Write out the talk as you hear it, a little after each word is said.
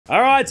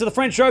All right, so the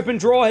French Open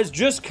draw has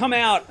just come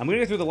out. I'm going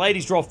to go through the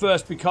ladies draw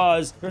first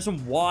because there are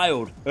some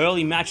wild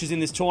early matches in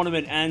this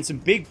tournament and some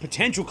big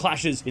potential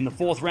clashes in the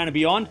fourth round and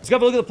beyond. Let's go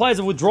have a look at the players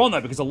that have withdrawn, though,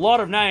 because a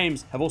lot of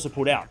names have also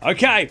pulled out.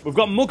 Okay, we've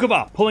got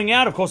Mukova pulling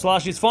out. Of course,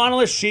 last year's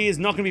finalist. She is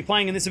not going to be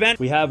playing in this event.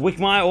 We have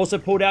Wickmeyer also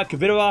pulled out.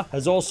 Kvitova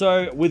has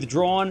also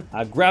withdrawn.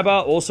 Grabber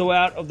also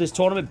out of this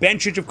tournament.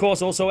 Bencic, of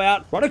course, also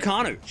out.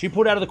 Raducanu, she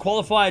pulled out of the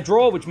qualifier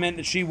draw, which meant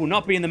that she will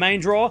not be in the main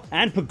draw.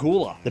 And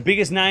Pegula, the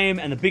biggest name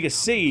and the biggest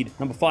seed,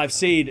 number 5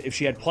 seed, if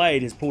she had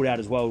played, has pulled out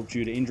as well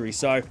due to injury.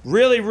 So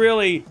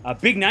really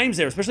big names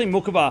there, especially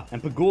Mukova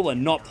and Pegula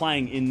not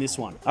playing in this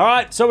one. All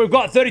right, so we've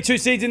got 32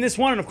 seeds in this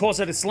one, and of course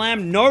at a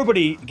slam,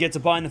 nobody gets a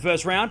bye in the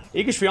first round.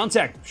 Iga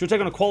Swiatek, she'll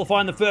take on a qualifier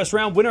in the first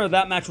round. Winner of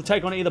that match will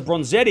take on either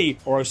Bronzetti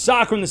or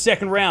Osaka in the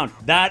second round.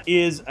 That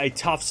is a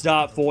tough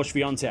start for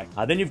Swiatek.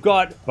 Then you've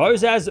got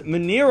Bozaz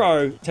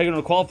Moniro taking on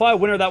a qualifier.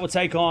 Winner of that will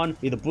take on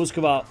either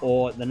Buzkova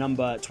or the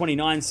number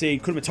 29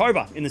 seed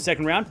Kudermetova in the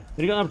second round.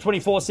 Then you've got number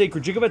 24 seed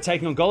Krejcikova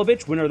taking on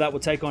Golubic. Winner of that will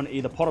take on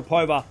either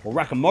Potapova or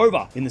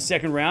Rakhimova in the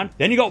second round.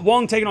 Then you got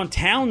Wong taking on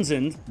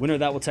Townsend. Winner of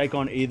that will take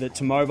on either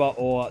Tomova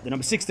or the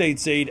number 16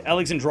 seed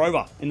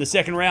Alexandrova in the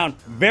second round.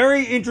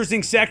 Very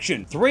interesting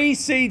section. 3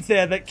 seeds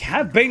there that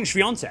have beaten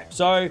Swiatek.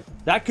 So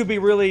that could be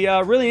really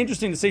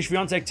interesting to see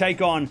Swiatek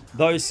take on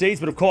those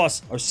seeds. But of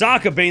course,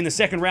 Osaka being the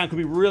second round could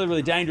be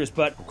really dangerous.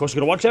 But of course,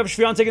 you've got to watch out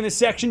for Swiatek in this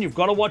section. You've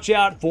got to watch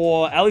out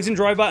for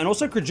Alexandrova and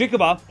also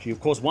Krejcikova. She,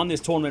 of course, won this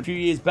tournament a few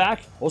years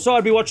back. Also,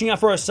 I'd be watching out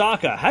for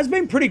Osaka. Has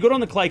been pretty good on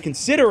the clay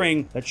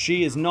considering that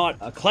she is not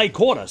a clay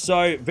quarter.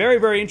 So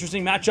very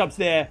interesting matchups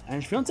there.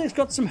 And Swiatek's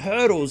got some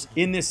hurdles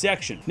in this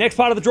section. Next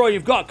part of the draw,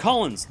 you've got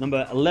Collins,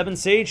 number 11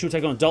 seed. She'll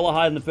take on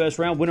Dollarhide in the first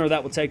round. Winner of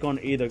that will take on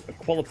either a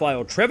qualifier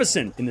or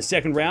Trevisan in the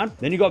second round.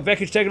 Then you've got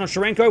Vekic taking on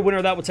Sharenko. Winner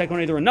of that will take on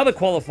either another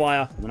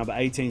qualifier or the number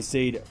 18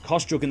 seed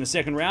Kostyuk in the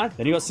second round.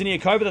 Then you've got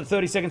Siniakova, the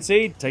 32nd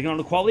seed, taking on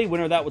the quali.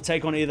 Winner of that will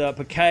take on either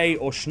Piquet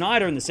or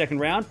Schneider in the second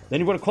round. Then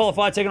you've got a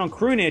qualifier taking on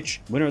Krunic.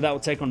 Winner of that will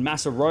take on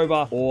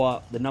Masarova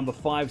or the number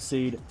 5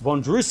 seed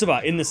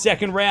Vondrousova in the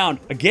second round.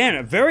 Again,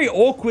 a very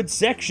awkward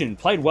section.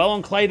 Played well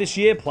on clay this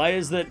year.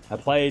 Players that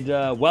have played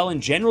well in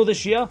general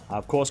this year.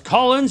 Of course,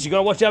 Collins, you got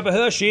to watch out for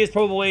her. She is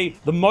probably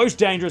the most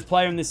dangerous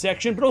player in this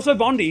section. But also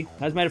Vondi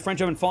has made a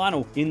French Open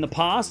final in the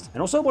past.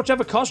 And also watch out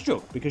for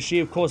Kostyuk because she,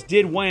 of course,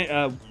 did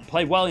win...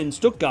 played well in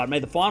Stuttgart,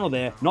 made the final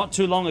there not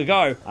too long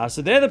ago.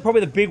 So they're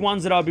probably the big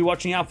ones that I'll be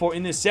watching out for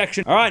in this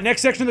section. All right,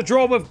 next section of the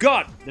draw, we've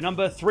got the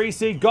number 3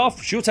 seed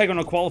Gauff. She'll take on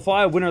a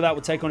qualifier. Winner of that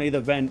will take on either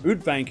Van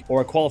Uytvanck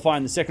or a qualifier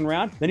in the second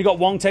round. Then you got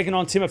Wong taking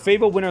on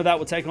Timofeva. Winner of that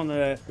will take on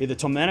either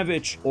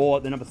Tomljanovic or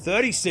the number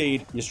 30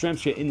 seed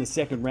Yastremska in the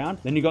second round.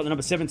 Then you got the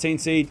number 17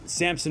 seed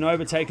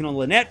Samsonova taking on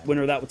Lynette.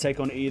 Winner of that will take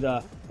on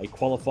either a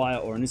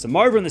qualifier or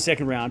Anisimova in the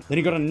second round. Then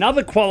you got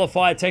another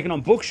qualifier taking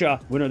on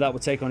Buksha. Winner of that will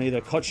take on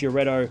either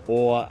Cocciaretto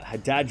or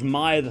Haddad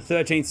Maya, the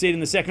 13th seed in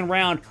the second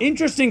round.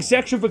 Interesting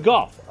section for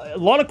Gauff. A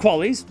lot of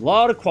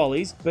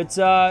qualies, but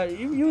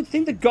you would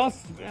think that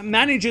Gauff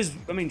manages,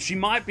 I mean, she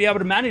might be able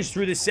to manage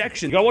through this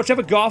section. You gotta watch out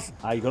for Gauff.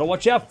 You gotta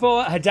watch out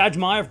for Haddad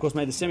Maya, of course,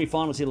 made the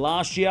semi-finals here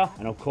last year.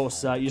 And of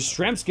course,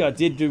 Yastremska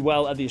did do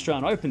well at the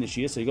Australian Open this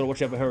year, so you gotta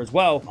watch out for her as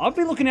well. I've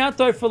been looking out,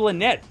 though, for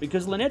Lynette,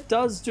 because Lynette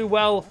does do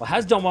well, or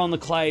has done well on the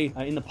clay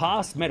in the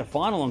past, made a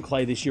final on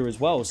clay this year as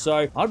well.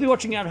 So I'll be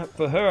watching out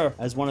for her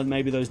as one of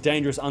maybe those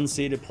dangerous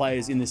unseeded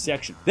players in this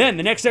section. Then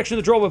the next section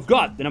of the draw, we've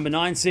got the number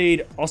 9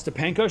 seed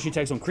Ostapenko. She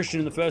takes on Christian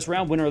in the first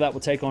round. Winner of that will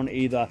take on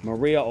either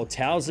Maria or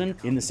Townsend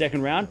in the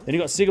second round. Then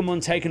you got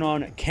Sigamund taking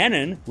on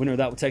Cannon. Winner of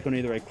that will take on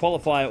either a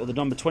qualifier or the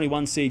number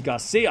 21 seed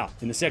Garcia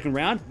in the second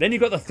round. Then you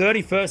got the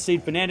 31st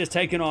seed Fernandez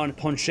taking on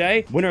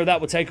Ponche. Winner of that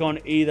will take on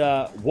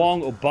either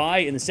Wong or Bai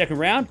in the second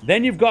round.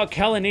 Then you've got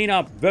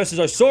Kalinina versus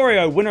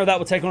Osorio. Winner of that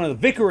will take on either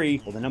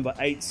Vickery or the number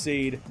 8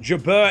 seed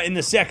Jabeur in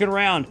the second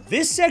round.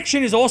 This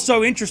section is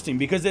also interesting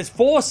because there's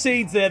 4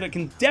 seeds there that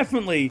can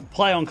definitely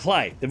play on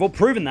clay. They've all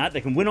proven that.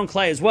 They can win on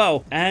clay as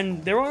well.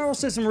 And there are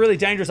also some really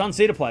dangerous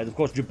unseeded players. Of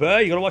course,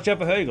 Jabeur, you got to watch out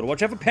for her. You got to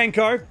watch out for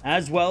Penko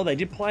as well. They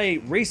did play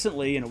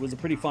recently, and it was a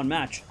pretty fun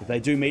match. If they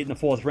do meet in the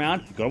 4th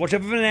round, you got to watch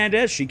out for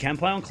Fernandez. She can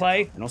play on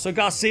clay. And also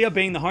Garcia,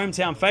 being the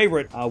hometown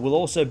favorite, will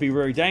also be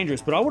very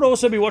dangerous. But I would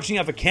also be watching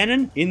out for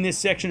Kennan in this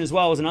section as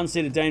well as an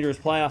unseeded dangerous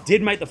player.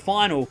 Did make the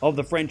final of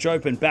the French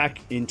Open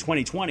back in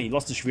 2020.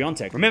 Lost to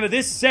Swiatek. Remember,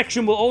 this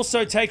section will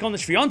also take on the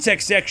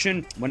Swiatek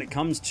section when it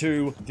comes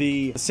to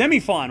the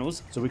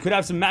semi-finals. So we could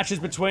have some matches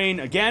between,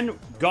 again,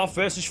 Gauff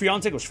versus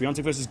Swiatek or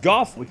Swiatek versus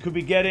Gauff. We could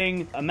be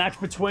getting a match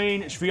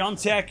between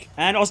Swiatek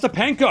and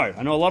Ostapenko.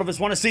 I know a lot of us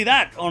want to see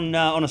that on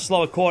a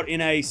slower court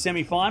in a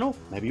semi-final.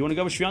 Maybe you want to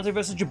go with Swiatek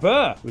versus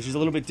Jabeur, which is a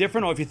little bit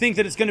different. Or if you think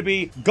that it's going to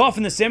be Gauff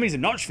in the semis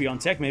and not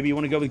Swiatek, maybe you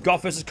want to go with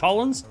Gauff versus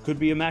Collins. Could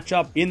be a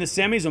matchup in the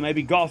semis, or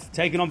maybe Gauff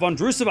taking on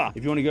Vondrousova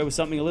if you want to go with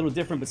something a little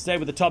different but stay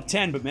with the top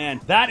 10. But man,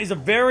 that is a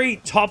very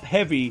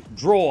top-heavy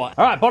draw.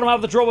 All right, bottom half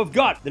of the draw, we've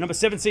got the number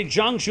 7 seed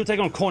Zheng. She'll she'll take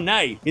on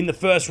Cornet in the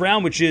first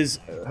round, which is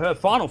her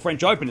final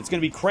French Open. It's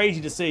going to be crazy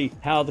to see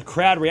how the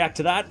crowd react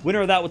to that.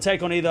 Winner of that will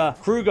take on either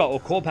Kruger or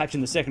Korpach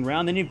in the second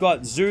round. Then you've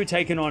got Zhu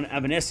taking on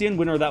Avanesian.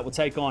 Winner of that will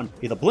take on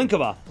either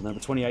Blinkova or the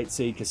number 28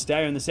 seed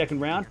Castello in the second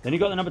round. Then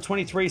you've got the number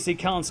 23 seed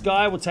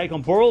Kalinskaya will take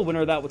on Burrell.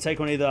 Winner of that will take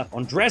on either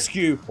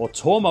Andreescu or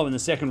Tormo in the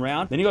second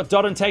round. Then you've got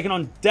Dodin taking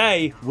on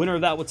Day. Winner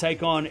of that will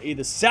take on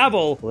either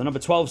Saville or the number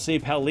 12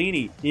 seed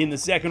Paolini in the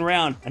second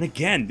round. And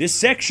again, this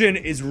section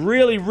is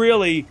really,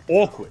 really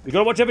awkward. You've got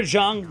to watch out for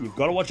Zheng. You've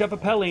got to watch out for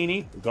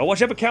Paolini. You've got to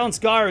watch out for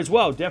Kalinskaya as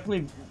well.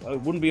 Definitely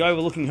wouldn't be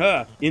overlooking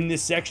her in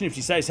this section if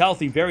she stays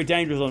healthy. Very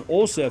dangerous on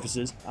all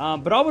surfaces.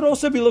 But I would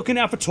also be looking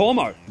out for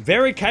Tormo.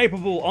 Very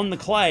capable on the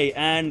clay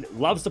and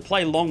loves to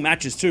play long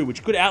matches too,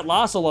 which could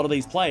outlast a lot of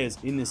these players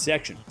in this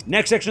section.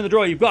 Next section of the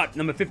draw, you've got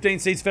number 15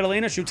 seed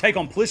Svitolina. She'll take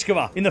on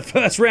Pliskova in the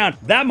first round.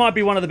 That might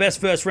be one of the best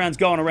first rounds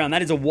going around.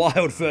 That is a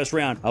wild first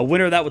round. A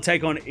winner of that will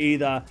take on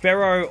either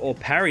Ferro or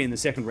Parry in the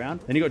second round.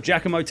 Then you've got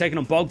Giacomo taking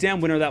on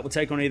Bogdan. Winner of that will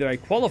take on either a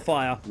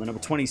qualifier or the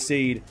number 20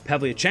 seed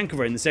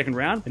Pavlyuchenkova in the second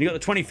round. Then you've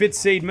got the 25th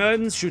seed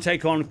Mertens. She'll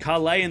take on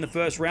Calais in the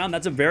first round.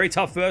 That's a very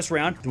tough first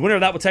round. The winner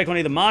of that will take on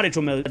either Martic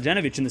or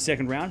Mladenovic in the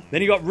second round.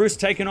 Then you got Rus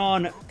taking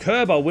on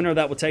Kerber. Winner of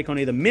that will take on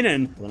either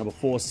Minin or the number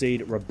 4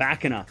 seed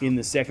Rybakina in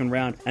the second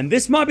round. And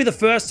this might be the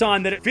first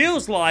time that it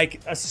feels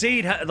like a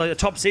seed, like a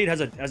top seed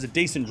has a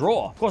decent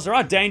draw. Of course, there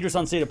are dangerous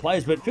unseeded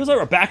players, but it feels like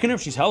Rybakina,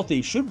 if she's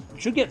healthy, should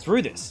get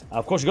through this.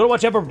 Of course, you've got to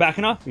watch out for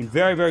Rybakina. Been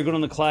very, very good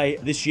on the clay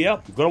this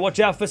year. You've got to watch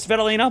out for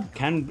Svitolina.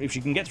 If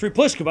she can get through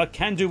Pliskova,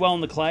 can do well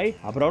on the clay.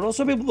 But I'd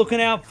also be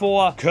looking out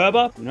for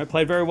Kerber. You know,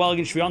 played very well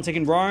against Swiatek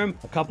in Rome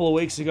a couple of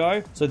weeks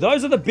ago. So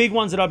those are the big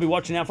ones that I'd be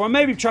watching out for. And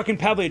maybe chucking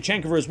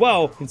Pavlyuchenkova as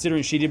well,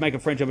 considering she did make a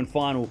French Open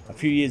final a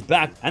few years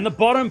back. And the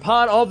bottom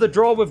part of the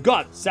draw, we've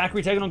got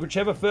Sakkari taking on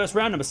Gracheva first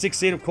round. Number 6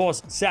 seed, of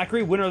course,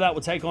 Sakkari. Winner of that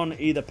will take on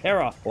either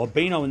Pera or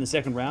Bino in the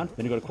second round.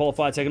 Then you've got a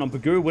qualifier taking on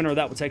Pegu. Winner of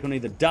that will take on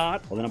either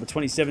Dart or the number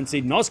 27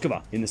 seed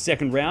Noskova in the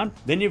second round.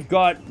 Then you've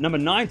got number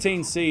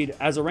 19 seed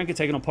Azarenka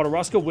taking on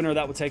Podoroska. Winner of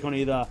that will take on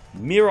either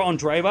Mira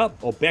Andreeva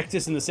or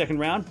Bektis in the second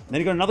round. Then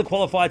you've got another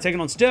qualifier taking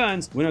on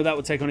Stearns. Winner of that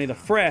will take on either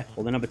Frey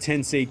or the number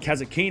 10 seed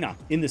Kazatkina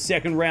in the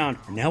second round.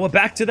 And now we're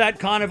back to that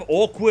kind of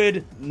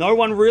awkward, no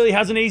one really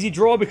has an easy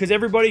draw because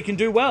everybody can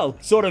do well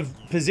sort of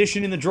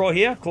position in the draw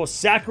here. Of course,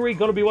 Sakkari,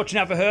 got to be watching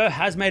out for her.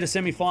 Has made a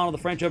semi-final of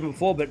the French Open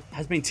before, but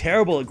has been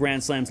terrible at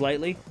Grand Slams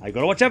lately. You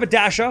got to watch out for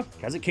Dasha.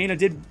 Kazatkina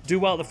did do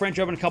well at the French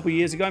Open a couple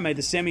years ago, made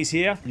the semis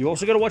here. You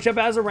also got to watch out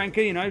for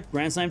Azarenka, you know,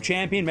 Grand Slam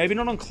champion, maybe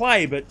not on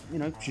clay, but, you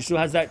know, she still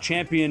has that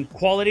champion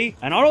quality.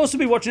 And I'd also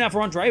be watching out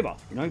for Andreeva,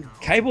 you know,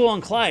 capable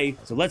on clay.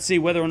 So let's see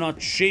whether or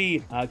not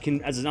she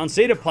can, as an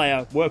unseeded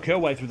player, work her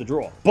way through the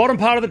draw. Bottom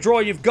part of the draw,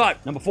 you've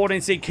got number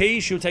 14 seed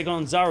Keys. She'll take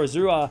on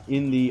Zarazua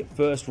in the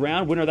first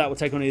round. Winner of that will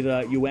take on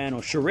either Yuan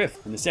or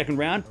Sharif in the second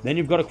round. Then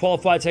you've got a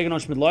qualifier taking on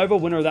Schmidlova.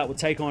 Winner of that will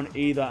take on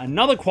either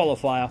another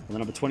qualifier or the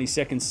number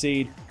 22nd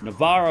seed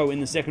Navarro in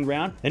the second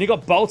round. Then you've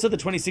got Bolter, the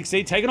 26th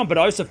seed, taking on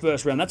Badosa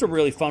first round. That's a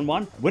really fun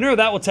one. Winner of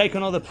that will take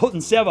on either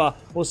Putintseva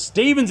or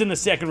Stevens in the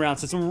second round.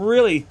 So some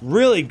really,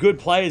 really good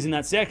players in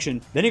that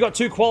section. Then you've got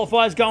 2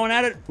 qualifiers going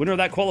at it. Winner of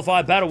that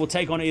qualifier battle will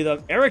take on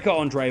either Erika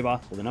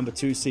Andreeva or the number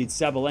 2 seed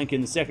Sabalenka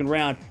in the second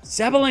round.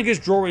 Sabalenka's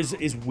draw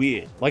is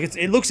weird. Like,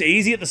 it looks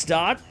easy at the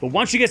start, but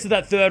once she gets to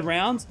that third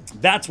round,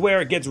 that's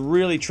where it gets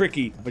really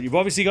tricky. But you've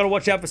obviously got to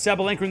watch out for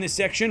Sabalenka in this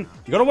section.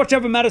 You've got to watch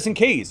out for Madison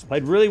Keys.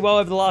 Played really well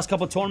over the last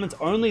couple of tournaments.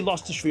 Only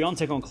lost to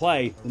Swiatek on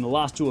clay in the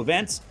last 2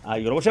 events.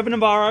 You've got to watch out for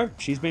Navarro.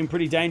 She's been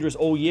pretty dangerous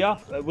all year.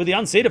 With the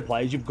unseeded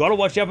players, you've got to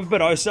watch out for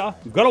Badosa.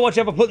 You've got to watch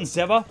out for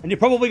Putintseva. And you've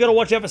probably got to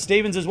watch out for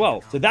Stevens as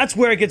well. So that's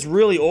where it gets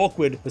really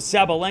awkward for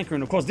Sabalenka.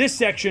 And of course, this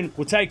section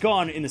will take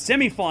on, in the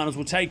semifinals,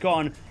 will take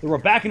on the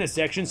Rybakina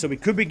section. So we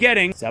could be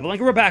getting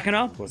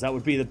Sabalenka-Rybakina. Of course, that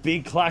would be the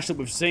big clash that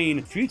we've seen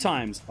a few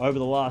times over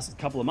the last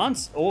couple of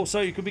months.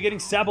 Also, you could be getting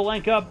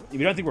Sabalenka, if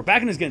you don't think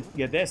Rybakina's going to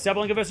get there,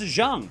 Sabalenka versus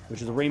Zheng,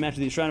 which is a rematch of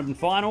the Australian Open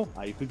final.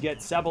 You could get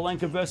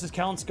Sabalenka versus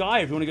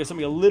Kalinskaya if you want to go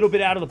something a little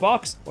bit out of the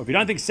box. Or if you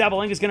don't think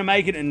Sabalenka's going to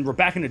make it and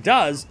Rybakina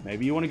does,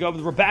 maybe you want to go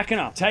with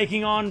Rybakina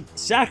taking on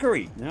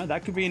Sakkari. You know,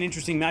 that could be an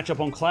interesting matchup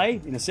on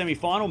clay in a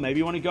semi-final. Maybe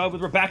you want to go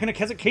with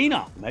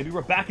Rybakina-Kazatkina. Maybe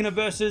Rybakina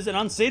versus an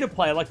unseeded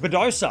player like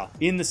Badosa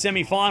in the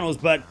semi-finals.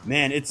 But,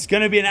 man, it's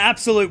going to be an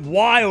absolute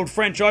wild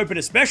French Open,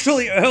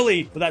 especially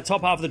early for that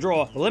top half of the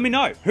draw. But let me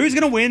know, who's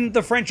going to win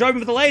the French Open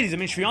for the ladies? I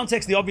mean,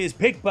 Swiatek's the obvious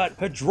pick, but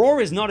her draw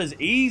is not as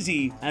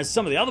easy as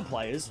some of the other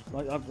players.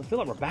 Like, I feel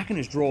like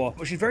Rybakina's draw,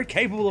 well, she's very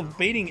capable of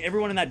beating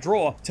everyone in that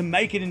draw to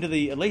make it into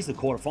at least the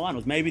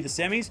quarterfinals, maybe the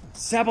semis.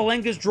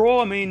 Sabalenka's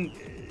draw, I mean,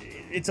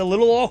 it's a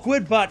little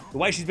awkward, but the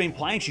way she's been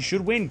playing, she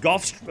should win.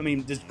 Does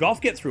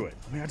Gauff get through it?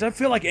 I mean, I don't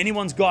feel like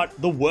anyone's got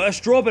the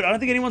worst draw, but I don't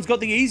think anyone's got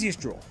the easiest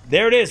draw.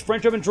 There it is,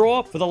 French Open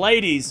draw for the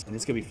ladies, and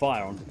it's going to be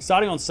fire.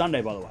 Starting on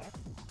Sunday, by the way.